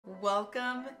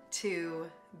Welcome to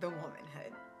the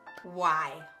womanhood.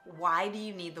 Why? Why do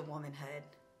you need the womanhood?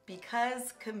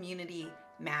 Because community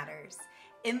matters.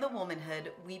 In the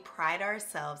womanhood, we pride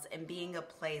ourselves in being a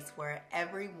place where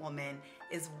every woman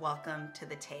is welcome to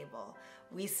the table.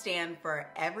 We stand for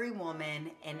every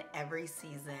woman in every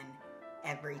season,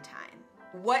 every time.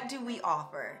 What do we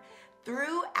offer?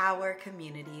 Through our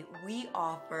community, we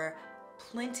offer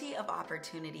plenty of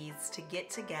opportunities to get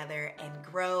together and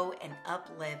grow and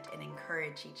uplift and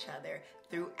encourage each other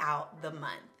throughout the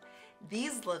month.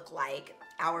 These look like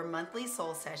our monthly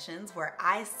soul sessions where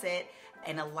I sit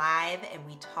in a live and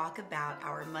we talk about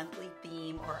our monthly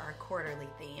theme or our quarterly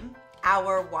theme.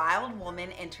 Our Wild Woman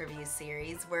interview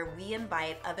series where we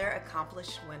invite other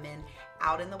accomplished women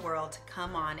out in the world to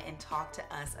come on and talk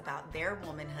to us about their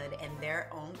womanhood and their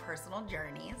own personal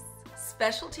journeys.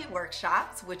 Specialty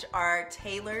workshops, which are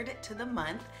tailored to the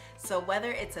month. So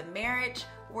whether it's a marriage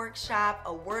workshop,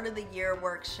 a word of the year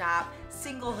workshop,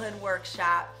 singlehood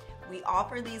workshop, we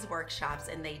offer these workshops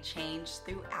and they change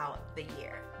throughout the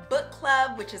year. Book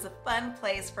club, which is a fun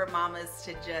place for mamas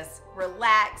to just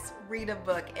relax, read a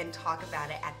book, and talk about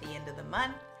it at the end of the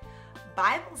month.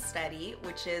 Bible study,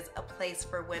 which is a place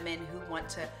for women who want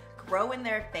to grow in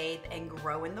their faith and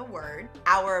grow in the Word.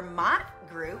 Our MOT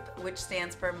group, which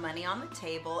stands for Money on the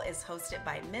Table, is hosted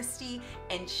by Misty,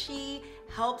 and she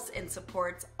helps and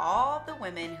supports all the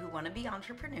women who want to be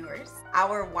entrepreneurs.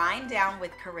 Our Wind Down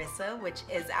with Carissa, which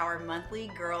is our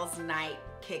monthly girls' night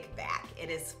kickback. It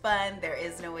is fun. There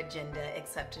is no agenda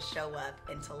except to show up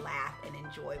and to laugh and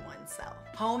enjoy oneself.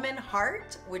 Home and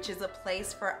Heart, which is a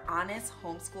place for honest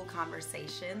homeschool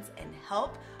conversations and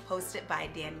help, hosted by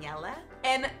Daniela.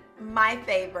 And my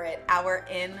favorite, our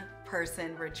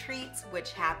in-person retreats,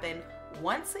 which happen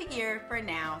once a year for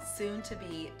now, soon to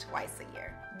be twice a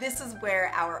year. This is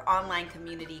where our online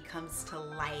community comes to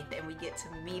life and we get to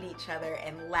meet each other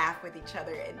and laugh with each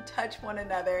other and touch one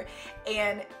another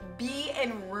and be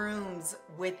in rooms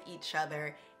with each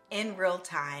other in real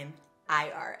time,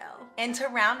 IRL. And to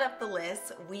round up the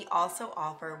list, we also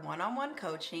offer one-on-one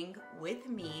coaching with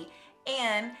me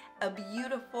and a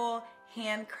beautiful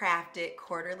handcrafted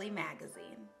quarterly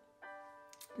magazine.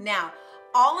 Now,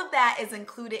 all of that is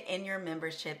included in your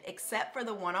membership except for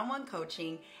the one-on-one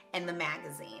coaching and the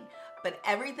magazine, but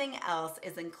everything else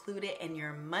is included in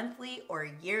your monthly or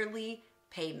yearly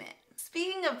payment.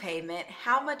 Speaking of payment,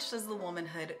 how much does the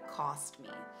womanhood cost me?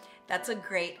 That's a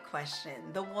great question.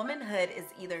 The womanhood is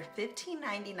either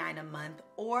 $15.99 a month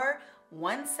or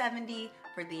 $170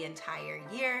 for the entire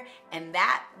year, and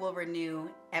that will renew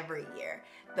every year.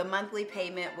 The monthly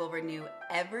payment will renew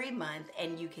every month,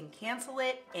 and you can cancel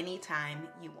it anytime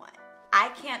you want. I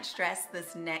can't stress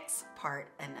this next part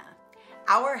enough.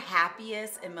 Our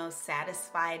happiest and most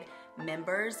satisfied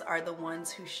members are the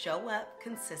ones who show up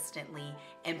consistently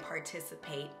and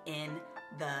participate in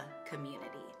the community.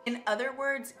 In other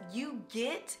words, you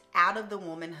get out of the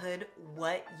womanhood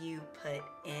what you put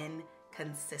in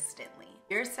consistently.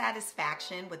 Your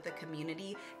satisfaction with the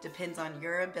community depends on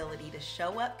your ability to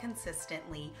show up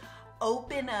consistently,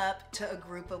 open up to a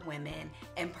group of women,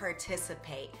 and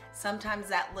participate. Sometimes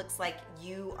that looks like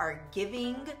you are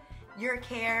giving your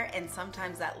care, and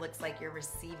sometimes that looks like you're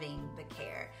receiving the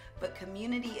care. But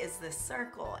community is this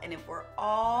circle, and if we're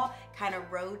all kind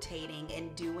of rotating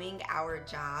and doing our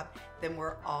job, then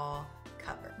we're all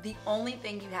covered. The only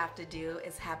thing you have to do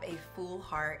is have a full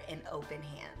heart and open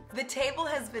hands. The table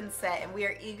has been set and we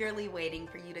are eagerly waiting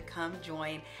for you to come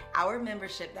join our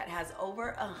membership that has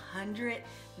over 100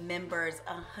 members,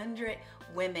 100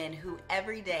 women who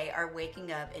every day are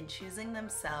waking up and choosing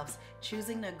themselves,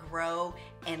 choosing to grow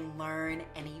and learn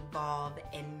and evolve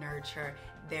and nurture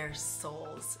their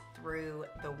souls through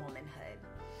the womanhood.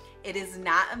 It is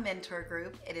not a mentor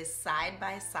group, it is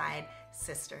side-by-side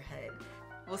sisterhood.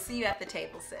 We'll see you at the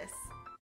table, sis.